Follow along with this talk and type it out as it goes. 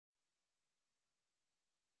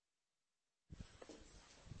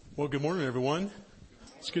Well, good morning, everyone.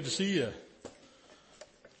 It's good to see you.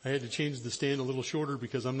 I had to change the stand a little shorter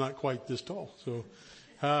because I'm not quite this tall. So,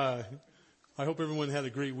 I hope everyone had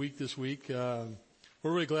a great week this week. We're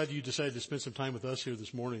really glad you decided to spend some time with us here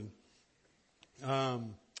this morning.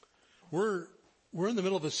 We're in the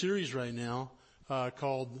middle of a series right now,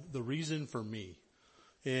 called The Reason for Me.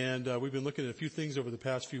 And, we've been looking at a few things over the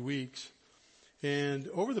past few weeks. And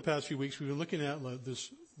over the past few weeks, we've been looking at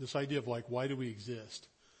this idea of why do we exist?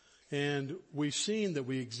 And we've seen that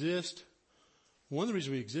we exist. One of the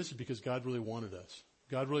reasons we exist is because God really wanted us.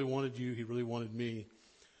 God really wanted you. He really wanted me.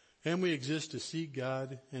 And we exist to seek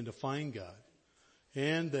God and to find God.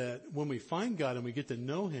 And that when we find God and we get to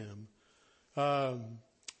know Him,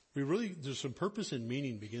 there's some purpose and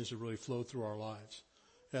meaning begins to really flow through our lives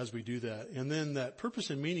as we do that. And then that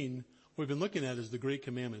purpose and meaning we've been looking at is the Great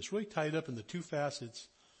Commandment. It's really tied up in the two facets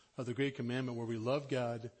of the Great Commandment where we love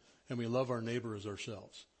God and we love our neighbor as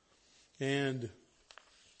ourselves. And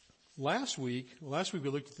last week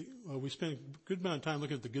we spent a good amount of time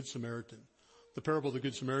looking at the Good Samaritan, the parable of the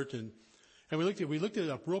Good Samaritan. And we looked at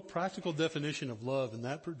a real practical definition of love, and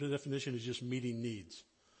that definition is just meeting needs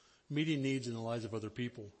in the lives of other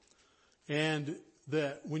people. And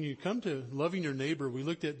that when you come to loving your neighbor, we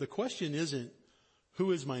looked at the question isn't,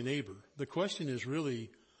 who is my neighbor? The question is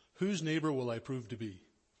really, whose neighbor will I prove to be?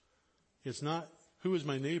 It's not who is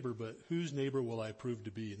my neighbor, but whose neighbor will I prove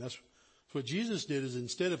to be? And that's what Jesus did, is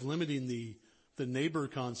instead of limiting the neighbor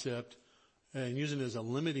concept and using it as a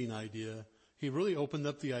limiting idea, He really opened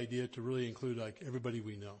up the idea to really include everybody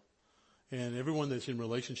we know and everyone that's in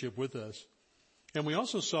relationship with us. And we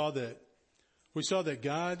also saw that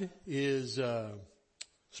God is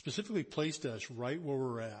specifically placed us right where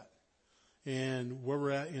we're at. And where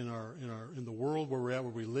we're at in the world, where we're at,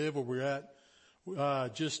 where we live, where we're at,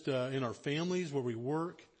 in our families, where we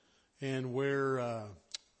work, and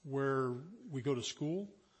where we go to school.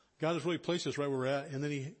 God has really placed us right where we're at, and then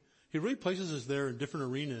He really places us there in different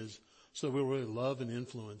arenas so that we really love and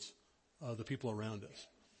influence the people around us.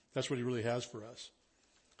 That's what He really has for us.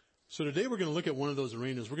 So today we're going to look at one of those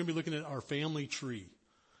arenas. We're going to be looking at our family tree.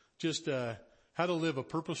 Just how to live a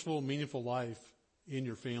purposeful, meaningful life in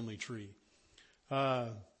your family tree.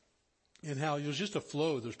 And how there's just a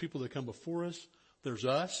flow. There's people that come before us, there's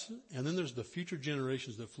us, and then there's the future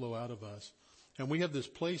generations that flow out of us. And we have this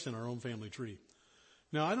place in our own family tree.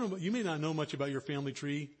 Now, I don't know, you may not know much about your family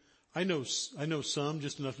tree. I know some,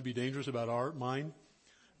 just enough to be dangerous about mine.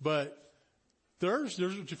 But there's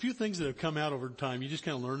a few things that have come out over time. You just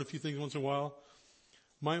kind of learn a few things once in a while.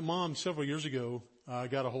 My mom, several years ago,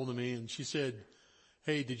 got a hold of me and she said,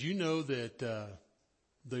 "Hey, did you know that,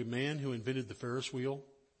 the man who invented the Ferris wheel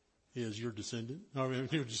is your descendant?" No, I mean,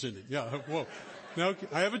 your descendant. Yeah. Whoa. Now,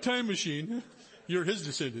 I have a time machine. You're his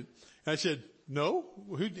descendant. And I said, "No."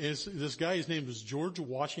 This guy, his name was George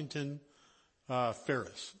Washington,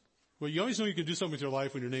 Ferris. Well, you always know you can do something with your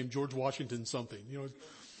life when you're named George Washington something,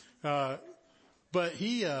 but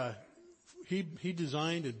he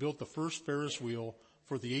designed and built the first Ferris wheel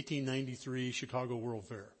for the 1893 Chicago World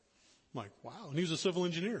Fair. I'm like, wow. And he was a civil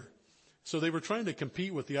engineer. So they were trying to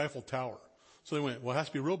compete with the Eiffel Tower. So they went, well, it has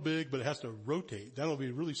to be real big, but it has to rotate. That'll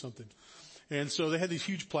be really something. And so they had these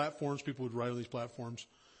huge platforms. People would ride on these platforms.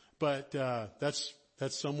 But,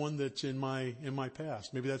 that's someone that's in my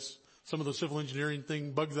past. Maybe that's some of the civil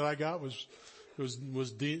engineering bug that I got was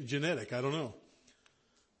genetic. I don't know.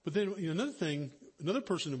 But then, another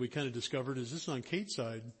person that we kind of discovered is this on Kate's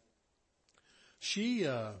side. She,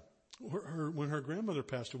 when her grandmother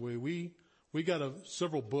passed away, we got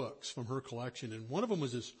several books from her collection, and one of them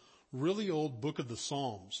was this really old book of the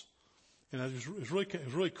Psalms. And it was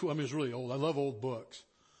really cool. I mean, it was really old. I love old books.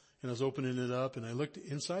 And I was opening it up, and I looked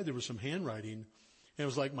inside. There was some handwriting, and it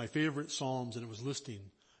was like my favorite Psalms, and it was listing.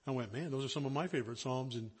 I went, man, those are some of my favorite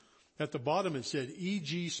Psalms. And at the bottom it said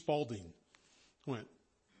E.G. Spalding. I went,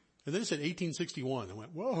 and then it said 1861. I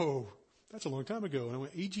went, whoa, that's a long time ago. And I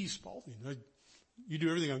went, E.G. Spalding. You do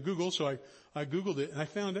everything on Google, so I Googled it, and I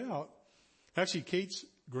found out, actually Kate's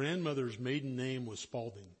grandmother's maiden name was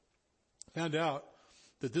Spalding. Found out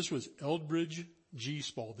that this was Eldridge G.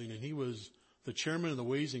 Spalding, and he was the chairman of the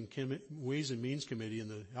Ways and Means Committee in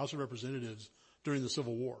the House of Representatives during the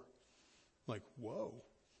Civil War. Like, whoa.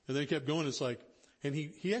 And then it kept going. It's like, and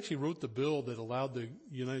he actually wrote the bill that allowed the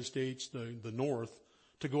United States, the North,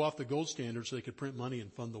 to go off the gold standard so they could print money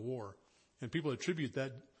and fund the war. And people attribute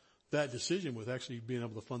that decision with actually being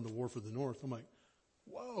able to fund the war for the North. I'm like,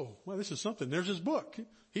 whoa, well, this is something. There's his book.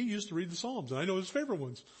 He used to read the Psalms, and I know his favorite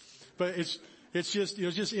ones. But it's just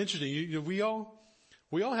interesting. We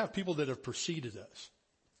all have people that have preceded us,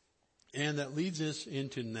 and that leads us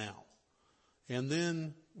into now. And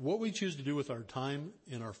then what we choose to do with our time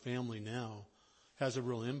and our family now has a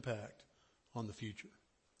real impact on the future.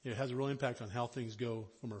 It has a real impact on how things go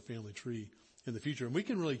from our family tree in the future. And we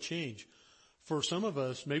can really change. For some of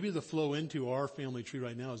us, maybe the flow into our family tree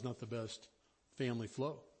right now is not the best family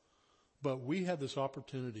flow. But we have this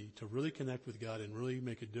opportunity to really connect with God and really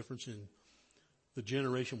make a difference in the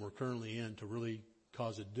generation we're currently in, to really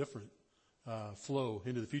cause a different flow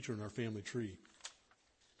into the future in our family tree.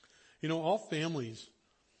 All families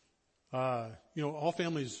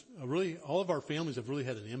really, all of our families have really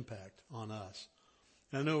had an impact on us.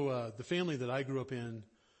 And I know the family that I grew up in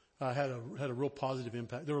had a real positive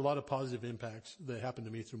impact. There were a lot of positive impacts that happened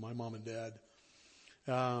to me through my mom and dad.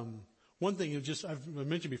 One thing I've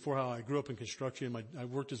mentioned before how I grew up in construction. I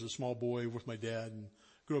worked as a small boy with my dad and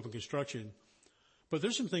grew up in construction. But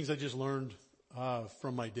there's some things I just learned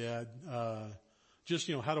from my dad. How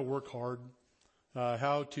to work hard,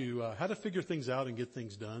 how to figure things out and get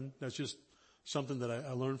things done. That's just something that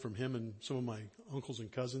I learned from him and some of my uncles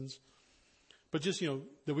and cousins. But that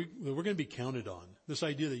we're going to be counted on. This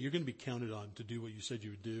idea that you're going to be counted on to do what you said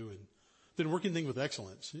you would do, and then working things with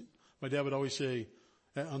excellence. My dad would always say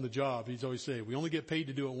on the job, he'd always say, "We only get paid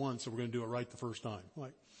to do it once, so we're going to do it right the first time."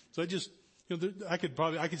 So I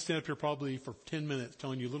could stand up here probably for 10 minutes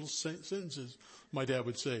telling you little sentences my dad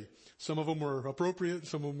would say. Some of them were appropriate,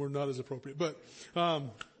 some of them were not as appropriate, but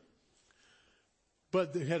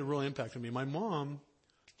they had a real impact on me. My mom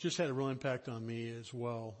just had a real impact on me as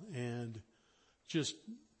well, and just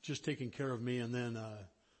taking care of me, and then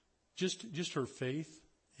just her faith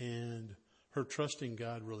and her trust in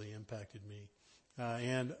God really impacted me.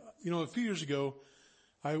 A few years ago,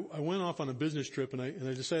 I went off on a business trip, and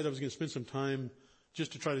I decided I was going to spend some time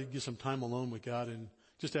just to try to get some time alone with God and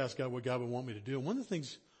just ask God what God would want me to do. And one of the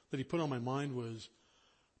things that he put on my mind was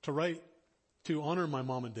to honor my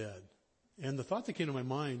mom and dad. And the thought that came to my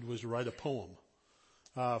mind was to write a poem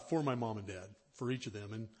for my mom and dad, for each of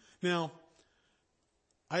them. And now,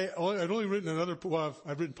 I'd only written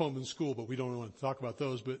I've written poems in school, but we don't want to talk about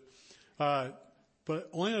those. But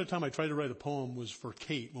only other time I tried to write a poem was for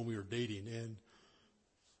Kate when we were dating. And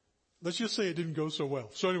let's just say it didn't go so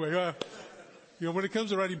well. So anyway, when it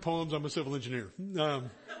comes to writing poems, I'm a civil engineer.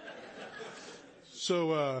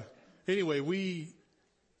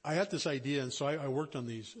 I had this idea, and so I worked on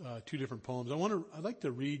these two different poems. I'd like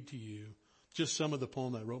to read to you just some of the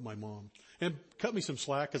poem I wrote my mom. And cut me some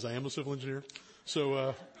slack, because I am a civil engineer.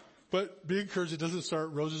 So, but be encouraged, it doesn't start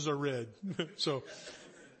roses are red. So,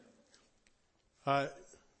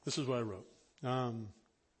 this is what I wrote.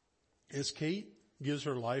 As Kate gives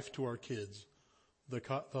her life to our kids, the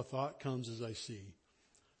thought comes as I see.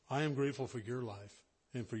 I am grateful for your life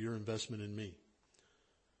and for your investment in me.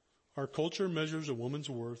 Our culture measures a woman's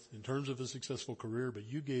worth in terms of a successful career, but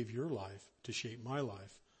you gave your life to shape my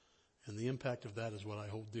life, and the impact of that is what I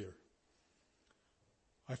hold dear.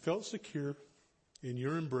 I felt secure in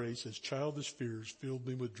your embrace as childish fears filled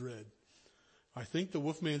me with dread. I think the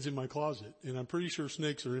wolfman's in my closet, and I'm pretty sure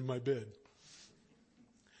snakes are in my bed.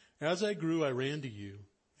 As I grew, I ran to you,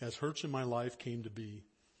 as hurts in my life came to be,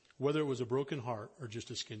 whether it was a broken heart or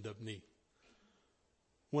just a skinned-up knee.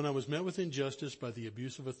 When I was met with injustice by the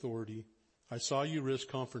abuse of authority, I saw you risk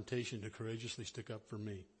confrontation to courageously stick up for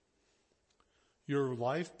me. Your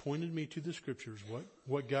life pointed me to the scriptures.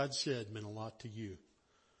 What God said meant a lot to you.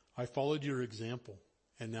 I followed your example,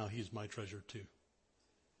 and now he's my treasure too.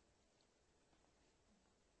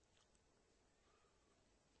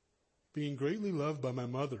 Being greatly loved by my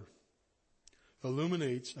mother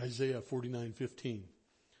illuminates Isaiah 49:15.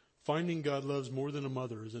 Finding God loves more than a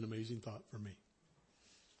mother is an amazing thought for me.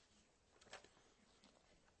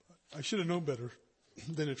 I should have known better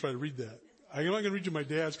than to try to read that. I'm not going to read you my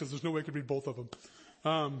dad's because there's no way I could read both of them.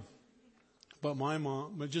 But my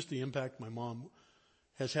mom, just the impact my mom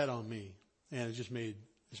has had on me, and it's made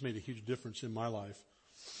a huge difference in my life.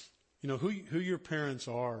 Who your parents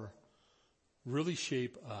are really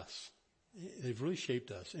shape us. They've really shaped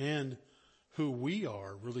us. And who we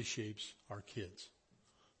are really shapes our kids.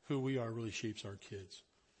 Who we are really shapes our kids.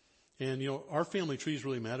 And, our family trees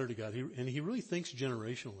really matter to God. He really thinks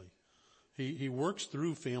generationally. He works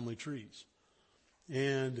through family trees.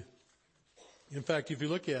 And, in fact, if you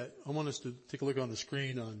look at, I want us to take a look on the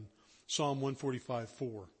screen on Psalm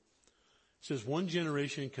 145:4. It says, one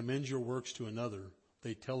generation commends your works to another.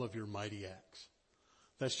 They tell of your mighty acts.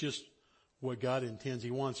 That's just what God intends. He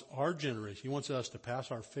wants our generation. He wants us to pass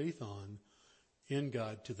our faith on in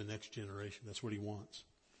God to the next generation. That's what he wants.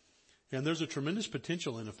 And there's a tremendous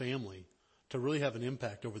potential in a family to really have an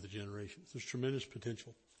impact over the generations. There's tremendous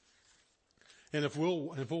potential. And if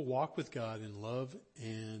we'll walk with God in love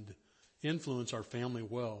and influence our family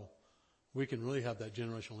well, we can really have that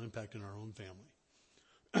generational impact in our own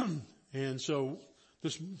family. And so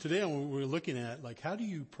today we're looking at, like, how do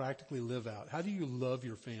you practically live out? How do you love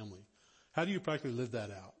your family? How do you practically live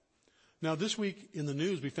that out? Now, this week in the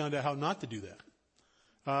news, we found out how not to do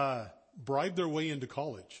that. Bribe their way into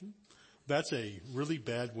college. That's a really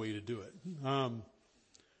bad way to do it. I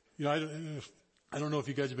don't know if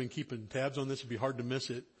you guys have been keeping tabs on this. It'd be hard to miss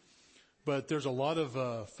it. But there's a lot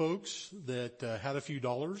of folks that had a few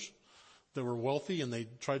dollars that were wealthy, and they've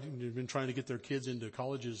been trying to get their kids into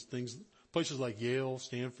colleges, places like Yale,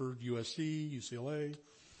 Stanford, USC, UCLA,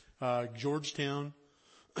 Georgetown,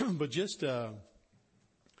 but just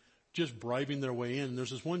bribing their way in.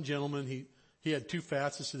 There's this one gentleman, he had two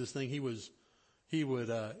facets to this thing. He would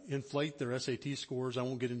inflate their SAT scores. I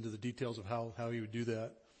won't get into the details of how he would do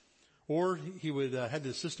that. Or he would had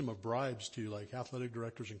this system of bribes to, like, athletic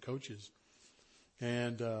directors and coaches.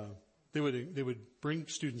 And they would bring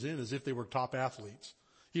students in as if they were top athletes,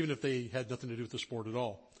 even if they had nothing to do with the sport at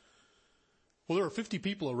all. Well, there were 50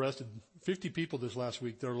 people arrested, 50 people this last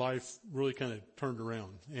week. Their life really kind of turned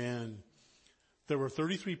around. And there were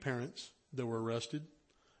 33 parents that were arrested.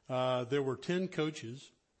 There were 10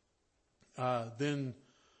 coaches. Then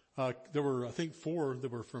there were, I think, 4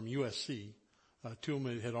 that were from USC. 2 of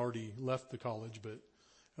them had already left the college, but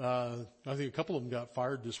I think a couple of them got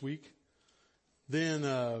fired this week. Then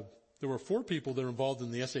there were 4 people that are involved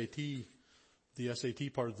in the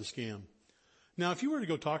SAT part of the scam. Now, if you were to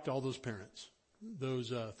go talk to all those parents,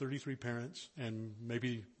 those 33 parents, and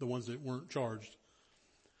maybe the ones that weren't charged,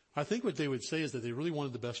 I think what they would say is that they really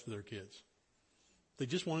wanted the best for their kids. They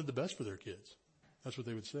just wanted the best for their kids. That's what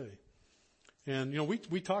they would say. And,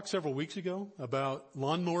 we talked several weeks ago about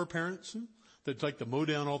lawnmower parents that like to mow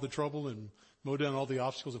down all the trouble and mow down all the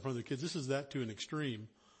obstacles in front of their kids. This is that to an extreme,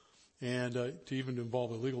 and to even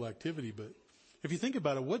involve illegal activity. But if you think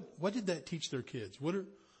about it, what did that teach their kids?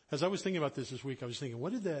 As I was thinking about this week, I was thinking,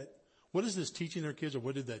 what is this teaching their kids, or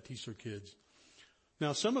what did that teach their kids?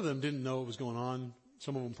 Now, some of them didn't know what was going on.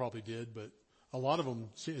 Some of them probably did, but a lot of them,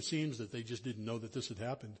 it seems that they just didn't know that this had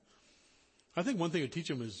happened. I think one thing to teach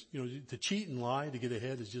them is, to cheat and lie to get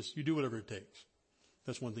ahead is just, you do whatever it takes.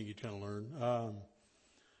 That's one thing you kind of learn.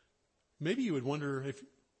 Maybe you would wonder if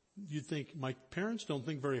you'd think, my parents don't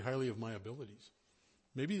think very highly of my abilities.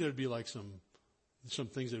 Maybe there'd be like some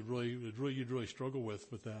things that you'd really struggle with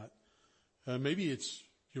that. Maybe it's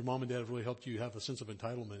your mom and dad have really helped you have a sense of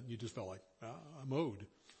entitlement. You just felt like, I'm owed.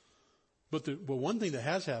 But one thing that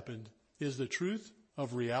has happened is the truth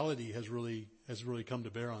of reality has really come to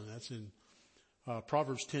bear on. That's in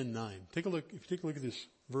Proverbs 10:9. If you take a look at this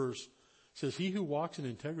verse, it says, "He who walks in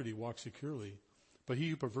integrity walks securely, but he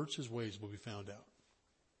who perverts his ways will be found out."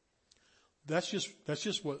 That's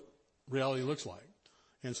just what reality looks like.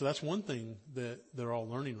 And so that's one thing that they're all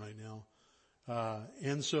learning right now.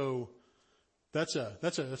 And so that's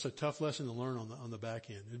a tough lesson to learn on the back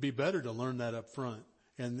end. It'd be better to learn that up front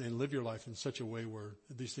and live your life in such a way where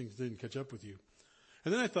these things didn't catch up with you.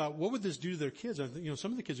 And then I thought, what would this do to their kids? I think, some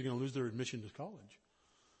of the kids are going to lose their admission to college.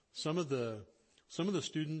 Some of the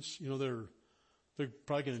students, they're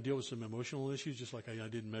probably going to deal with some emotional issues, just like I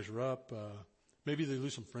didn't measure up. Maybe they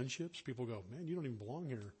lose some friendships. People go, man, you don't even belong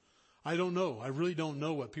here. I don't know. I really don't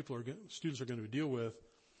know what students are going to deal with,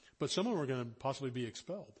 but some of them are going to possibly be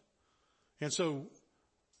expelled. And so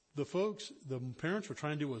the parents were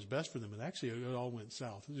trying to do what was best for them, and actually it all went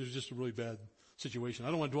south. It was just a really bad situation. I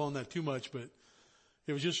don't want to dwell on that too much, but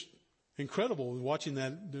it was just incredible watching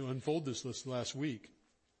that unfold this last week.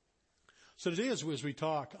 So today, as we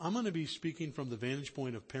talk, I'm going to be speaking from the vantage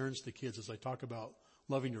point of parents to kids as I talk about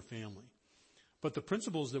loving your family. But the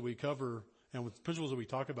principles that we cover and with the principles that we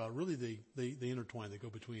talk about, really they intertwine. They go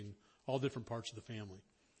between all different parts of the family.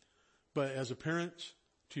 But as a parent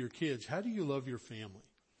to your kids, how do you love your family?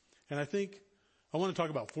 And I think I want to talk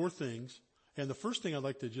about 4 things. And the first thing I'd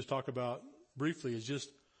like to just talk about briefly is just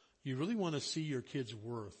you really want to see your kids'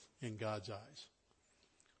 worth in God's eyes.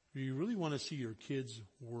 You really want to see your kids'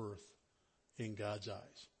 worth in God's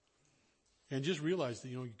eyes. And just realize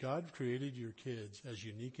that, God created your kids as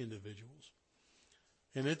unique individuals.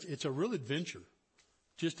 And it's a real adventure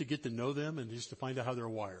just to get to know them and just to find out how they're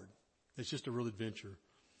wired. It's just a real adventure.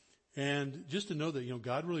 And just to know that,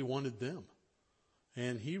 God really wanted them.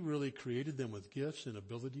 And He really created them with gifts and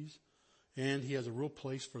abilities. And He has a real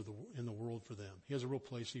place in the world for them. He has a real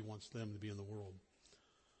place He wants them to be in the world.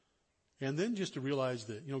 And then just to realize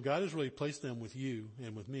that, God has really placed them with you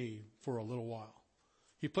and with me for a little while.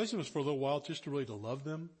 He placed them for a little while just to love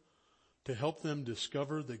them, to help them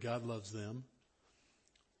discover that God loves them,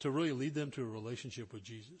 to really lead them to a relationship with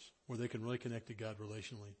Jesus where they can really connect to God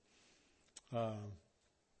relationally.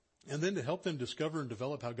 And then to help them discover and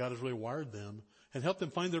develop how God has really wired them and help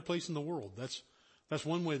them find their place in the world. That's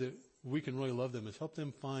one way that we can really love them, is help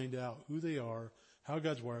them find out who they are, how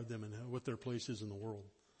God's wired them, and what their place is in the world.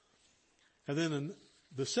 And then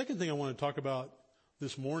the second thing I want to talk about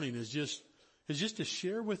this morning is just to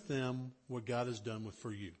share with them what God has done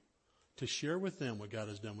for you. To share with them what God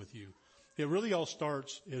has done with you. It really all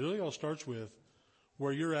starts with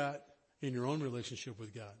where you're at in your own relationship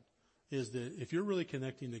with God. Is that if you're really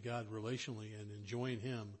connecting to God relationally and enjoying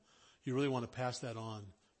Him, you really want to pass that on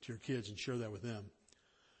to your kids and share that with them.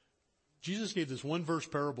 Jesus gave this one verse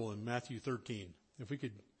parable in Matthew 13. If we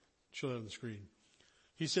could show that on the screen.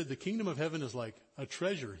 He said, the kingdom of heaven is like a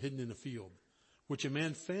treasure hidden in a field, which a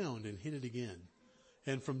man found and hid it again.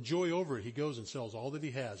 And from joy over it, he goes and sells all that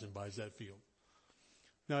he has and buys that field.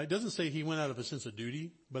 Now, it doesn't say he went out of a sense of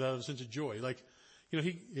duty, but out of a sense of joy. Like,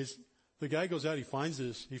 the guy goes out, he finds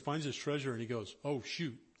this treasure, and he goes, oh,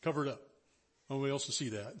 shoot, cover it up. Nobody else will see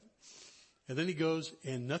that. And then he goes,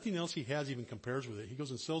 and nothing else he has even compares with it. He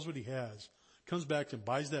goes and sells what he has, comes back and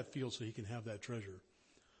buys that field so he can have that treasure.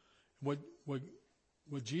 What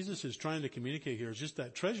Jesus is trying to communicate here is just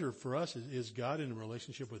that treasure for us is God in a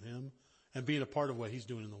relationship with Him and being a part of what He's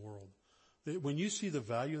doing in the world. When you see the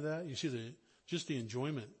value of that, you see just the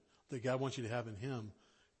enjoyment that God wants you to have in Him,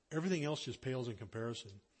 everything else just pales in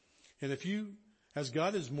comparison. And as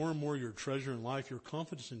God is more and more your treasure in life, your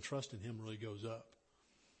confidence and trust in Him really goes up.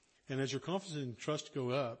 And as your confidence and trust go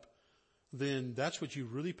up, then that's what you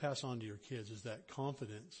really pass on to your kids, is that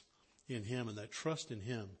confidence in Him and that trust in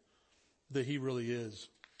Him that He really is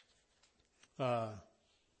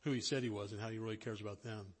who He said He was and how He really cares about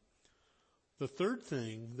them. The third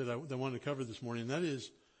thing that I wanted to cover this morning, and that is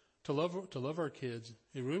to love our kids.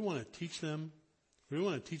 We really want to teach them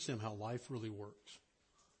how life really works.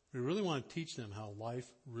 We really want to teach them how life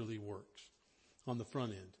really works on the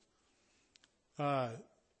front end.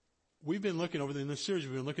 We've been looking in this series,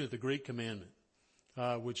 we've been looking at the Great Commandment,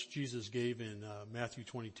 which Jesus gave in Matthew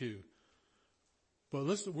 22. But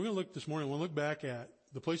we're going to look this morning, we'll look back at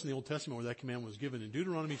the place in the Old Testament where that commandment was given. In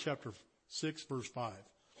Deuteronomy chapter 6, verse 5,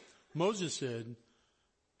 Moses said,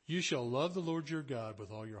 you shall love the Lord your God with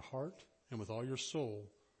all your heart and with all your soul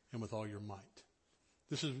and with all your might.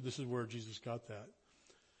 This is where Jesus got that.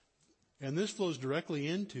 And this flows directly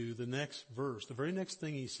into the next verse. The very next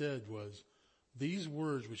thing He said was, these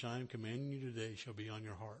words which I am commanding you today shall be on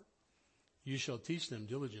your heart. You shall teach them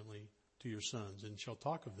diligently to your sons, and shall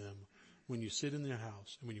talk of them when you sit in their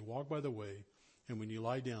house, and when you walk by the way, and when you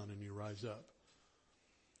lie down and you rise up.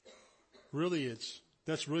 Really,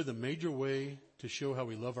 that's really the major way to show how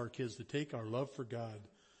we love our kids, to take our love for God,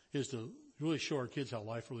 is to really show our kids how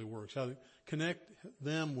life really works, how to connect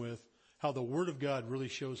them with how the Word of God really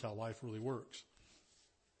shows how life really works.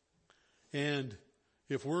 And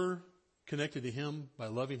if we're connected to Him by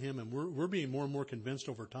loving Him, and we're being more and more convinced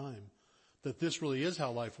over time that this really is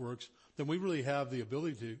how life works, then we really have the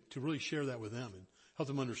ability to really share that with them and help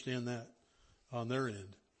them understand that on their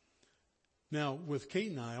end. Now, with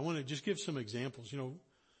Kate and I want to just give some examples.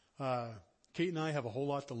 Kate and I have a whole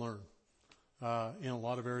lot to learn in a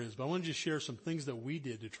lot of areas, but I want to just share some things that we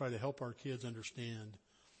did to try to help our kids understand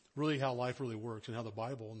really how life really works and how the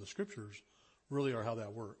Bible and the Scriptures really are how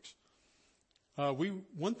that works.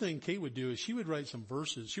 One thing Kate would do is she would write some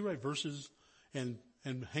verses. She would write verses and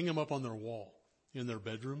hang them up on their wall in their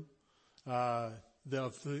bedroom, of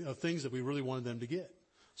things that we really wanted them to get.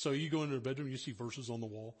 So you go into their bedroom, you see verses on the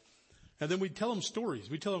wall. And then we'd tell them stories.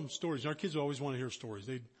 And our kids always want to hear stories.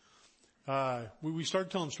 We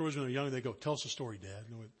started telling them stories when they were young. They go, tell us a story, Dad.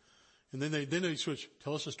 And then they switch,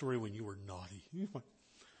 tell us a story when you were naughty.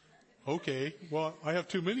 Okay, well, I have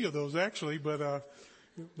too many of those actually, but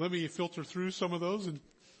let me filter through some of those and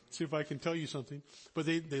see if I can tell you something. But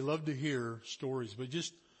they love to hear stories. But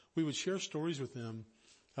we would share stories with them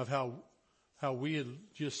of how we had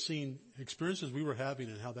just seen experiences we were having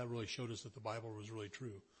and how that really showed us that the Bible was really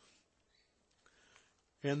true.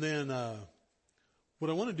 And then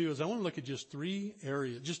what I want to do is I want to look at just three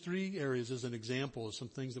areas as an example of some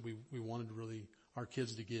things that we wanted really our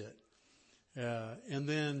kids to get. And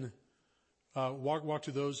then walk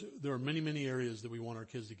through those. There are many, many areas that we want our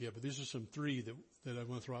kids to get, but these are some three that I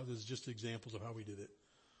want to throw out as just examples of how we did it,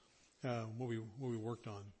 what we worked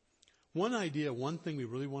on. One thing we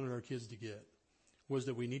really wanted our kids to get was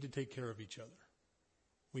that we need to take care of each other.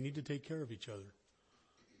 We need to take care of each other.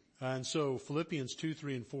 And so Philippians 2,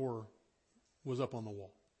 3, and 4 was up on the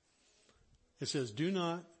wall. It says, do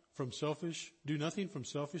nothing from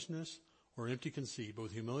selfishness or empty conceit, but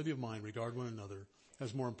with humility of mind regard one another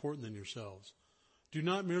as more important than yourselves. Do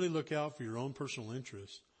not merely look out for your own personal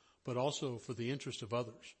interests, but also for the interest of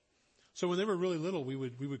others. So when they were really little, we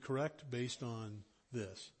would correct based on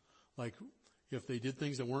this. Like if they did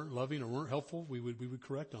things that weren't loving or weren't helpful, we would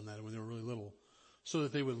correct on that when they were really little, so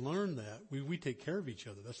that they would learn that we take care of each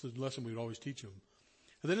other. That's the lesson we would always teach them.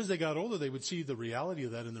 And then as they got older, they would see the reality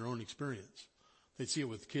of that in their own experience. They'd see it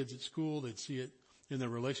with kids at school. They'd see it in their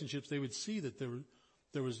relationships. They would see that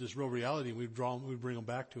there was this real reality, and we'd bring them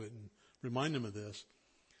back to it and remind them of this.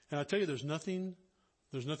 And I tell you, there's nothing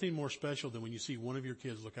more special than when you see one of your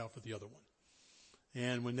kids look out for the other one.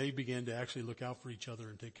 And when they begin to actually look out for each other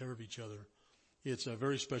and take care of each other, it's a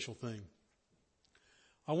very special thing.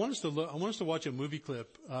 I want us to watch a movie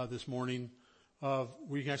clip this morning of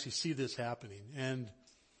where you can actually see this happening. And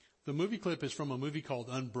the movie clip is from a movie called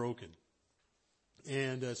Unbroken.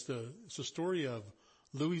 And it's a story of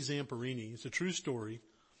Louis Zamperini. It's a true story.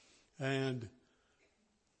 And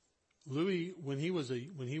Louis, when he was a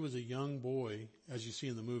young boy, as you see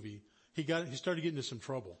in the movie, he started getting into some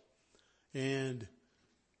trouble. And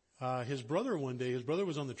his brother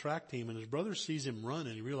was on the track team, and his brother sees him run,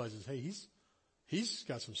 and he realizes, hey, he's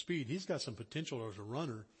got some speed. He's got some potential as a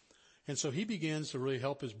runner. And so he begins to really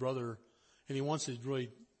help his brother, and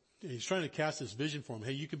he's trying to cast this vision for him.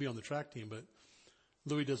 Hey, you could be on the track team, but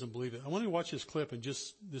Louis doesn't believe it. I want to watch this clip and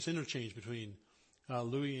just this interchange between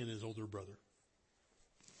Louis and his older brother.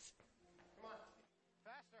 Come on,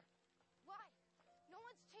 faster. Why? No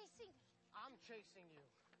one's chasing me. I'm chasing you.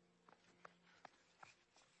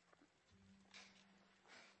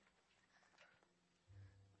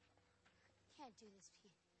 Can't do this,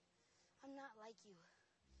 Pete. I'm not like you.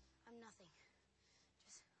 I'm nothing.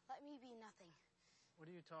 Just let me be nothing. What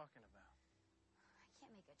are you talking about? I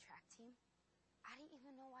can't make a track team. I didn't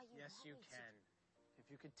even know why you Yes, want you me can. If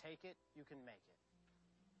you could take it, you can make it.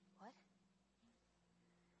 What?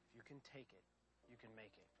 If you can take it, you can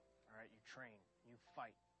make it. All right, you train, you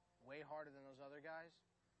fight way harder than those other guys,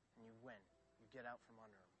 and you win. You get out from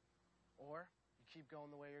under them. Or you keep going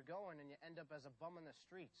the way you're going, and you end up as a bum in the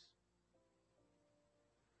streets.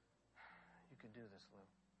 You could do this, Lou.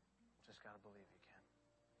 Just gotta believe you can.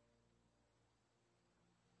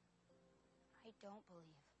 I don't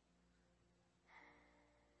believe.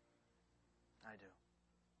 I do.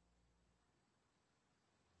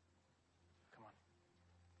 Come on.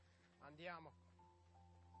 Andiamo.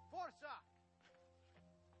 Forza!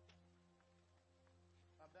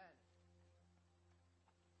 Va bene.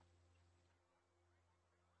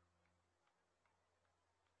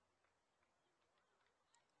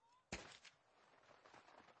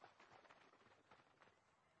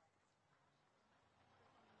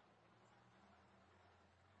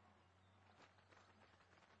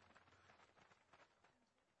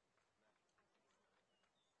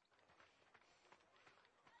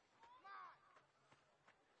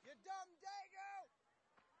 You dumb dago!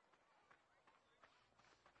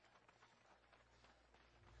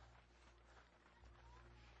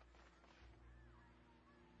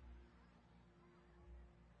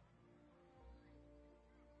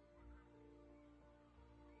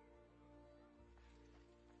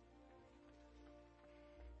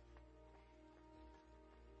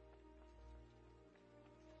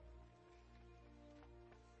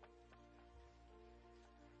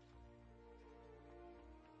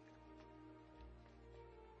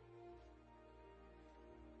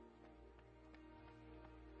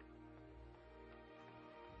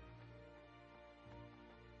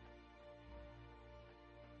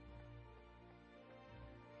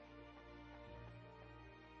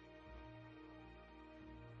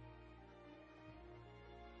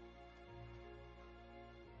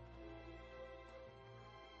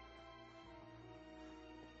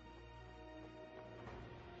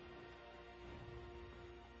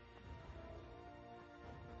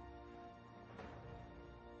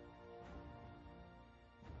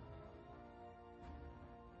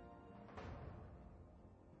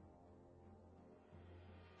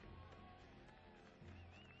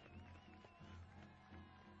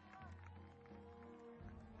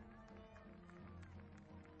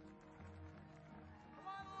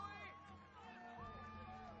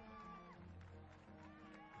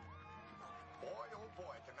 Boy, oh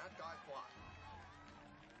boy, can that guy fly.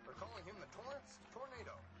 We're calling him the Torrance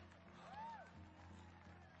Tornado.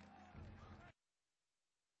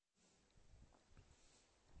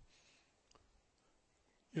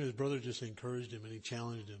 His brother just encouraged him, and he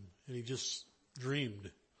challenged him, and he just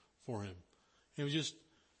dreamed for him. It was just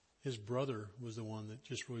his brother was the one that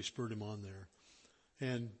just really spurred him on there.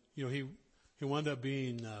 And he wound up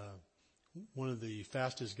being one of the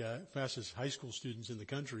fastest high school students in the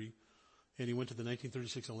country, and he went to the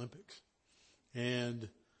 1936 Olympics. And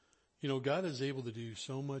God is able to do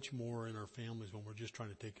so much more in our families when we're just trying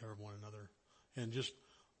to take care of one another and just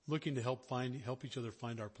looking to help each other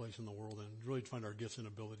find our place in the world and really find our gifts and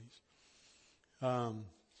abilities.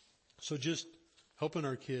 So just helping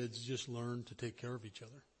our kids just learn to take care of each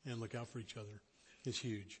other and look out for each other is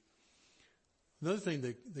huge. Another thing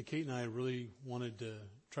that Kate and I really wanted to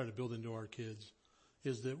try to build into our kids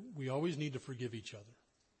is that we always need to forgive each other.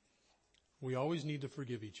 We always need to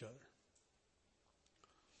forgive each other.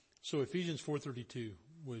 So Ephesians 4:32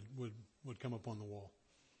 would come up on the wall.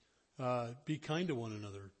 Be kind to one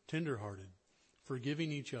another, tenderhearted,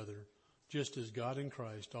 forgiving each other, just as God in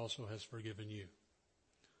Christ also has forgiven you.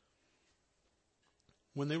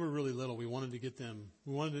 When they were really little, we wanted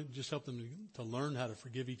to just help them to learn how to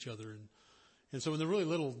forgive each other. And so when they're really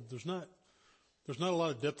little, there's not a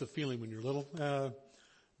lot of depth of feeling when you're little.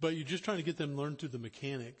 But you're just trying to get them to learn through the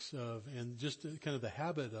mechanics and just kind of the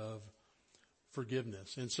habit of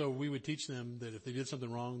forgiveness. And so we would teach them that if they did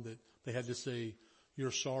something wrong, that they had to say,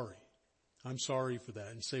 "You're sorry. I'm sorry for that,"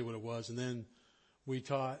 and say what it was. And then we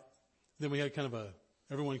had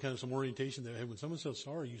everyone some orientation that, hey, when someone says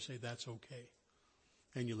sorry, you say, "That's okay."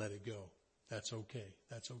 And you let it go. That's okay.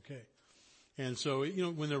 That's okay. And so,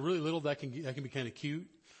 when they're really little, that can be kind of cute.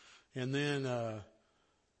 And then,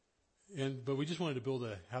 but we just wanted to build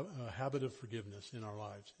a habit of forgiveness in our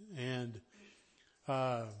lives. And,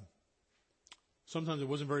 sometimes it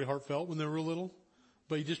wasn't very heartfelt when they were real little,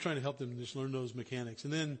 but you're just trying to help them just learn those mechanics.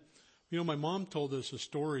 And then, my mom told us a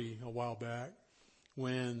story a while back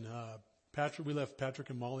when, we left Patrick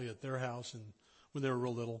and Molly at their house and when they were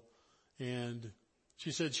real little. And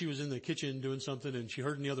she said she was in the kitchen doing something and she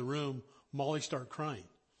heard in the other room Molly start crying.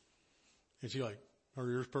 And her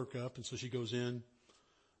ears perk up, and so she goes in.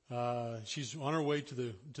 She's on her way to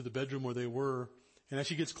the bedroom where they were, and as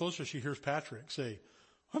she gets closer, she hears Patrick say,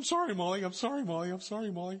 "I'm sorry, Molly. I'm sorry, Molly. I'm sorry,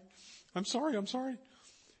 Molly. I'm sorry. I'm sorry."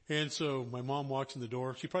 And so my mom walks in the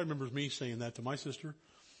door. She probably remembers me saying that to my sister.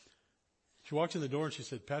 She walks in the door and she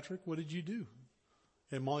said, "Patrick, what did you do?"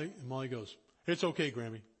 And Molly goes, "It's okay,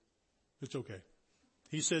 Grammy. It's okay.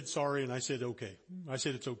 He said sorry, and I said okay. I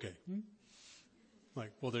said it's okay."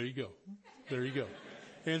 Like, well, there you go. There you go.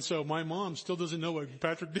 And so my mom still doesn't know what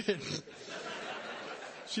Patrick did.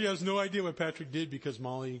 She has no idea what Patrick did because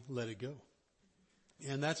Molly let it go.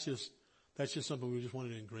 And that's just something we just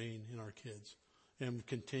wanted to ingrain in our kids and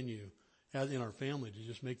continue as in our family to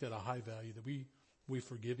just make that a high value, that we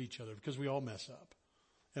forgive each other because we all mess up.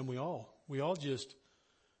 And we all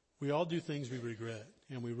do things we regret,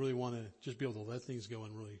 and we really want to just be able to let things go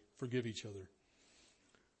and really forgive each other.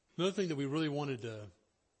 Another thing that we really wanted to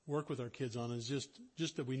work with our kids on is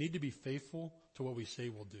just that we need to be faithful to what we say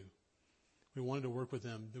we'll do. We wanted to work with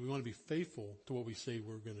them that we want to be faithful to what we say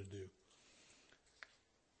we're going to do.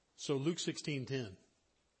 So Luke 16:10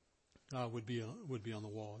 would be on the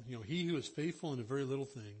wall. He who is faithful in a very little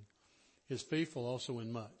thing is faithful also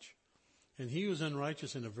in much. And he who is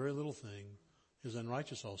unrighteous in a very little thing is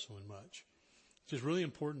unrighteous also in much. It's just really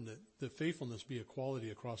important that faithfulness be a quality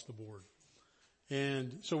across the board.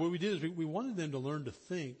 And so what we did is we wanted them to learn to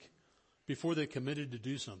think before they committed to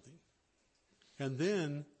do something. And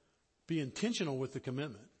then be intentional with the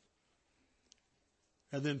commitment.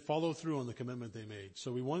 And then follow through on the commitment they made.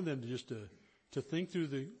 So we wanted them to think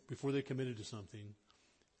through before they committed to something.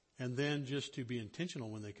 And then just to be intentional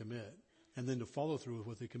when they commit. And then to follow through with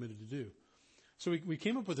what they committed to do. So we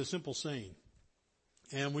came up with a simple saying.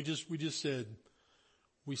 And we just said,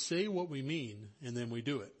 we say what we mean and then we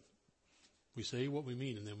do it. We say what we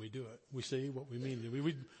mean and then we do it. We say what we mean. And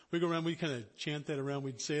we go around, we kind of chant that around.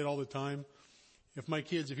 We'd say it all the time. If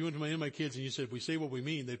you went to any of my kids and you said, we say what we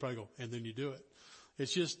mean, they'd probably go, and then you do it.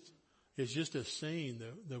 It's just a saying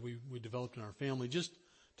that we developed in our family, just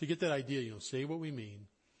to get that idea, say what we mean,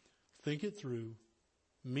 think it through,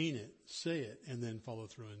 mean it, say it, and then follow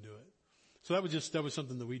through and do it. So that was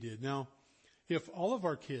something that we did. Now, if all of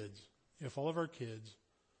our kids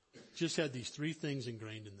just had these three things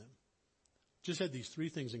ingrained in them,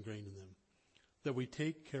 that we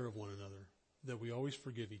take care of one another, that we always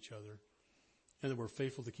forgive each other, and that we're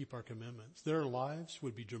faithful to keep our commitments, their lives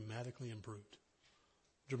would be dramatically improved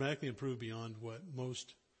beyond what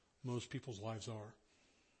most people's lives are.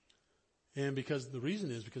 And the reason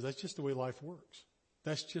is because that's just the way life works.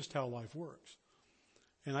 That's just how life works.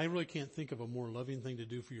 And I really can't think of a more loving thing to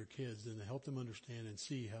do for your kids than to help them understand and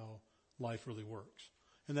see how life really works.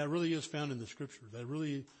 And that really is found in the scripture.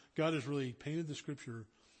 God has really painted the scripture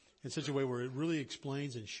in such a way where it really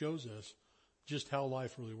explains and shows us just how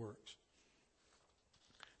life really works.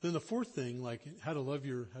 Then the fourth thing, like how to love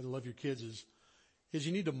your kids is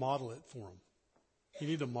you need to model it for them. You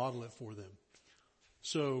need to model it for them.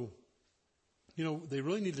 So they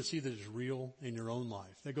really need to see that it's real in your own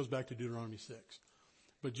life. That goes back to Deuteronomy 6.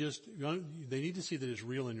 But they need to see that it's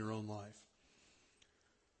real in your own life.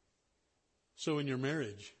 So in your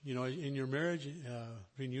marriage,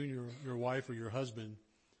 between you and your wife or your husband,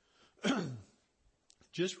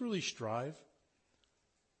 just really strive.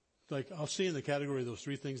 Like I'll say in the category of those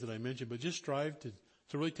three things that I mentioned, but just strive to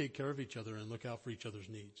really take care of each other and look out for each other's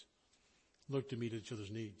needs. Look to meet each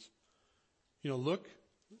other's needs.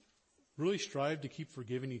 Really strive to keep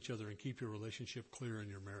forgiving each other and keep your relationship clear in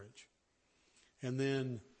your marriage. And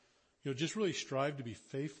then, just really strive to be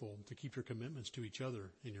faithful to keep your commitments to each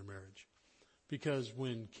other in your marriage. Because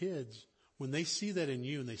when they see that in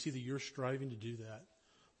you and they see that you're striving to do that,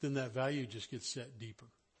 then that value just gets set deeper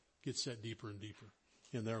and deeper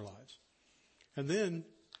in their lives. And then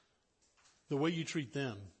the way you treat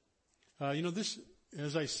them.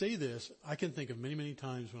 As I say this, I can think of many, many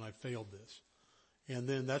times when I failed this. And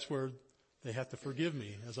then that's where they have to forgive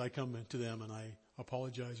me as I come to them and I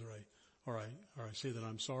apologize or I say that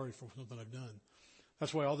I'm sorry for something I've done.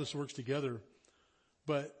 That's why all this works together.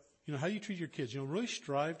 But, how you treat your kids, really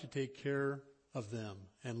strive to take care of them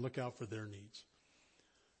and look out for their needs.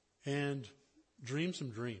 And dream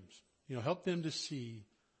some dreams. Help them to see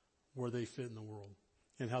where they fit in the world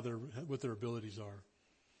and what their abilities are.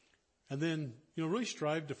 And then, really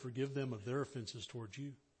strive to forgive them of their offenses towards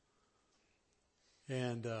you.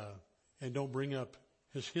 And don't bring up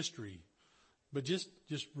his history, but just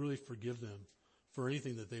really forgive them for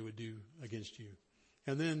anything that they would do against you.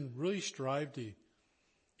 And then really strive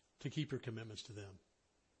to keep your commitments to them.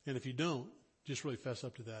 And if you don't, just really fess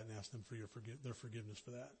up to that and ask them for their forgiveness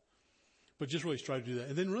for that. But just really strive to do that.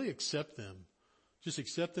 And then really accept them. Just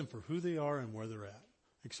accept them for who they are and where they're at.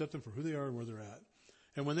 Accept them for who they are and where they're at.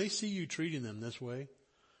 And when they see you treating them this way,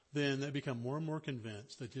 then they become more and more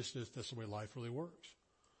convinced that that's the way life really works.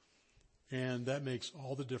 And that makes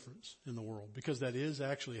all the difference in the world, because that is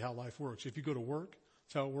actually how life works. If you go to work,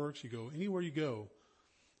 that's how it works. You go anywhere you go,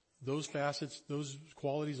 those facets, those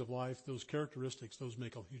qualities of life, those characteristics, those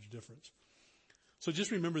make a huge difference. So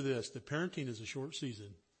just remember this, that parenting is a short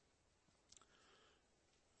season.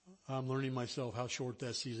 I'm learning myself how short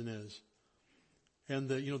that season is. And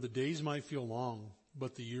the days might feel long,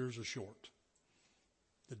 but the years are short.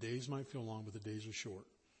 The days might feel long, but the days are short.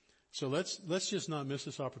 So let's just not miss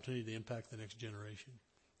this opportunity to impact the next generation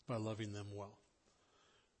by loving them well.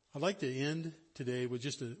 I'd like to end today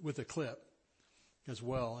with a clip as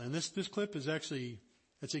well. And this clip is actually,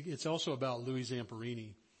 it's also about Louis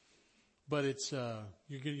Zamperini, but it's,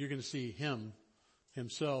 you're going to see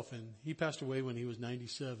himself, and he passed away when he was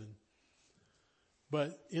 97.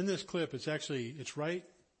 But in this clip, it's right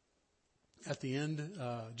at the end,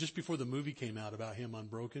 just before the movie came out about him,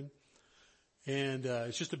 Unbroken. And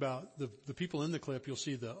it's just about the people in the clip. You'll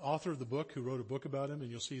see the author of the book who wrote a book about him, and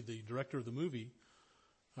you'll see the director of the movie,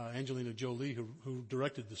 Angelina Jolie, who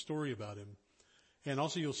directed the story about him. And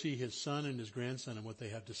also you'll see his son and his grandson and what they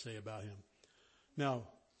have to say about him. Now,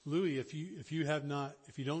 Louis, if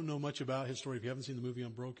you don't know much about his story, if you haven't seen the movie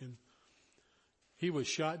Unbroken, he was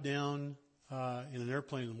shot down in an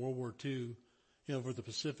airplane in World War II, over the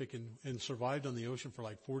Pacific, and survived on the ocean for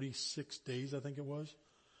like 46 days, I think it was.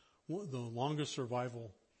 The longest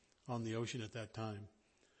survival on the ocean at that time.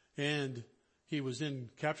 And he was then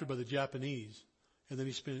captured by the Japanese, and then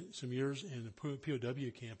he spent some years in a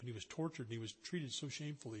POW camp, and he was tortured, and he was treated so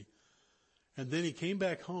shamefully. And then he came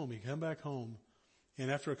back home,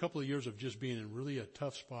 and after a couple of years of just being in really a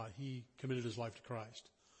tough spot, he committed his life to Christ.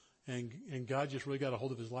 And God just really got a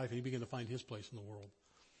hold of his life, and he began to find his place in the world.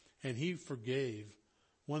 And he forgave,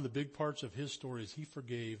 one of the big parts of his story is he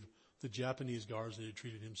forgave the Japanese guards that had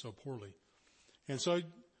treated him so poorly. And so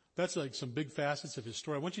that's like some big facets of his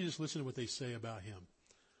story. I want you to just listen to what they say about him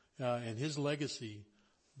and his legacy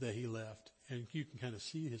that he left. And you can kind of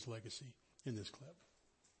see his legacy in this clip.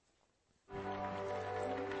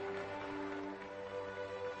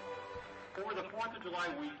 Over the 4th of July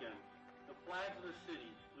weekend, the flags of the city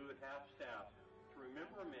flew at half-staff to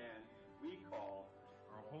remember a man we call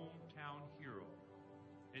our hometown hero.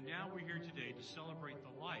 And now we're here today to celebrate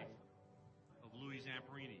the life of Louis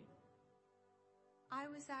Zamperini. I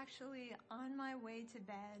was actually on my way to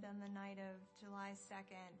bed on the night of July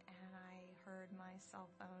 2nd, and I heard my cell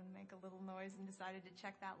phone make a little noise and decided to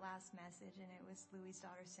check that last message, and it was Louis'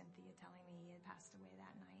 daughter Cynthia telling me he had passed away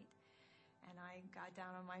that night. And I got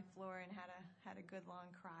down on my floor and had a good long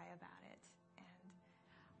cry about it. And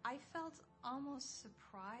I felt almost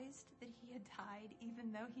surprised that he had died,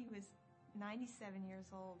 even though he was 97 years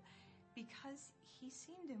old, because he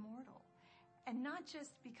seemed immortal. And not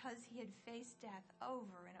just because he had faced death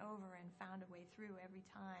over and over and found a way through every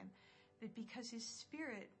time, but because his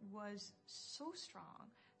spirit was so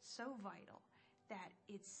strong, so vital, that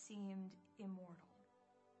it seemed immortal.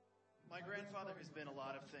 My grandfather has been a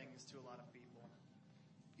lot of things to a lot of people.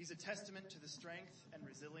 He's a testament to the strength and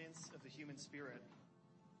resilience of the human spirit.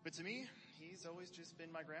 But to me, he's always just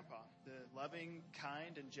been my grandpa, the loving,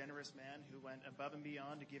 kind, and generous man who went above and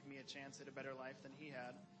beyond to give me a chance at a better life than he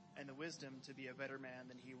had, and the wisdom to be a better man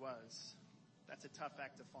than he was. That's a tough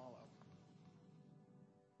act to follow.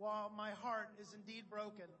 While my heart is indeed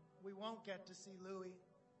broken, we won't get to see Louis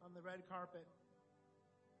on the red carpet.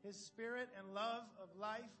 His spirit and love of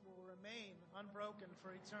life will remain unbroken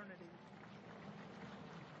for eternity.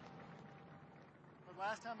 The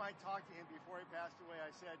last time I talked to him before he passed away, I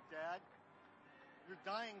said, Dad, you're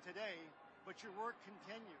dying today, but your work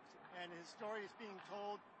continues, and his story is being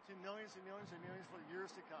told to millions and millions and millions for years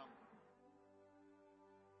to come.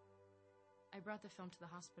 I brought the film to the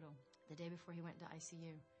hospital the day before he went to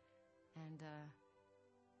ICU, and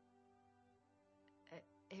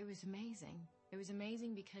it was amazing. It was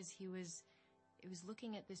amazing because it was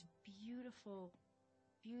looking at this beautiful,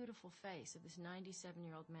 beautiful face of this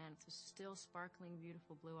 97-year-old man with still sparkling,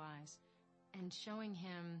 beautiful blue eyes, and showing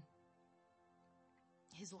him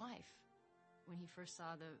his life. When he first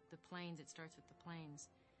saw the planes, it starts with the planes,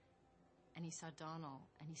 and he saw Donald,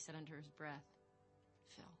 and he said under his breath,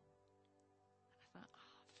 Phil. I thought,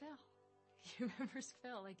 oh, Phil. He remembers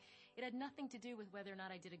Phil. Like, it had nothing to do with whether or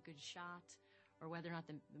not I did a good shot or whether or not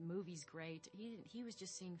the movie's great. He was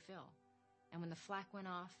just seeing Phil. And when the flak went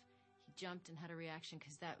off, he jumped and had a reaction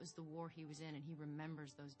because that was the war he was in, and he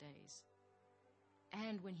remembers those days.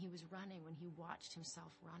 And when he was running, when he watched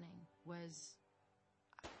himself running,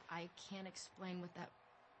 I can't explain what that...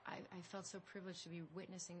 I felt so privileged to be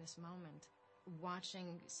witnessing this moment,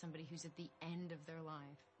 watching somebody who's at the end of their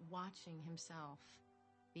life, watching himself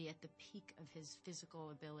be at the peak of his physical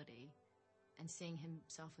ability, and seeing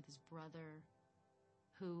himself with his brother,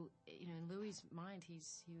 who, you know, in Louis's mind, he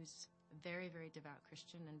was a very, very devout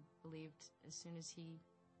Christian and believed as soon as he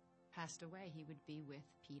passed away, he would be with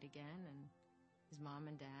Pete again and his mom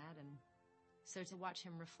and dad. And so to watch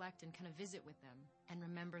him reflect and kind of visit with them and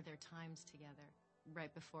remember their times together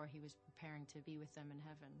right before he was preparing to be with them in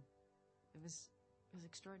heaven, it was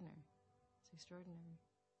extraordinary. It's extraordinary.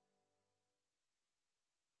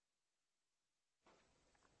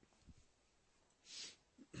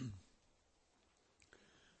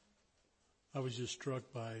 I was just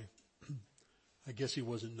struck by, I guess he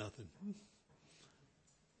wasn't nothing.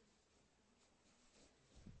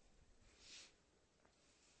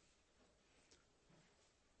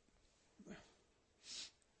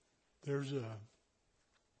 There's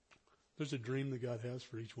a dream that God has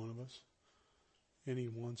for each one of us, and He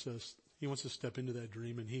wants to step into that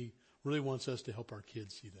dream, and He really wants us to help our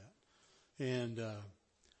kids see that. And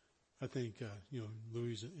I think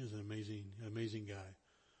Louis is an amazing guy,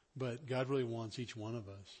 but God really wants each one of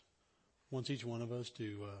us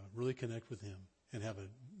to really connect with Him and have a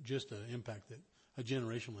generational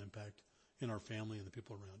impact in our family and the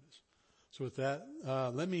people around us. So with that,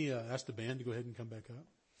 let me ask the band to go ahead and come back up.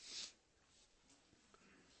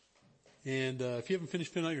 And if you haven't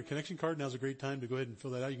finished filling out your connection card, now's a great time to go ahead and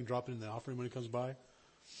fill that out. You can drop it in the offering when it comes by.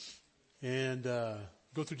 And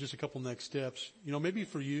go through just a couple next steps. You know, maybe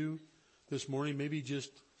for you this morning, maybe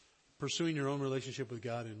just pursuing your own relationship with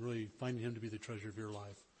God and really finding Him to be the treasure of your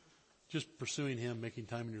life. Just pursuing Him, making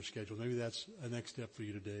time in your schedule. Maybe that's a next step for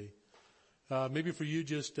you today. Maybe for you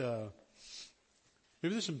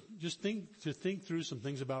maybe there's think through some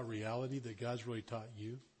things about reality that God's really taught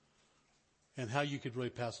you, and how you could really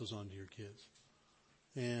pass those on to your kids.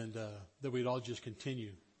 And that we'd all just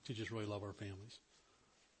continue to just really love our families.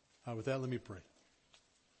 With that, let me pray.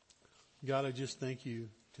 God, I just thank you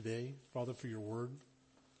today, Father, for your word,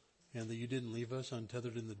 and that you didn't leave us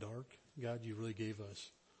untethered in the dark. God, you really gave us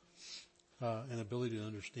an ability to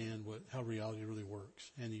understand how reality really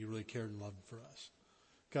works, and that you really cared and loved for us.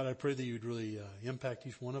 God, I pray that you would really impact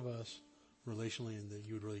each one of us relationally, and that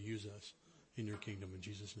you would really use us in your kingdom. In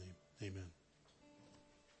Jesus' name, amen.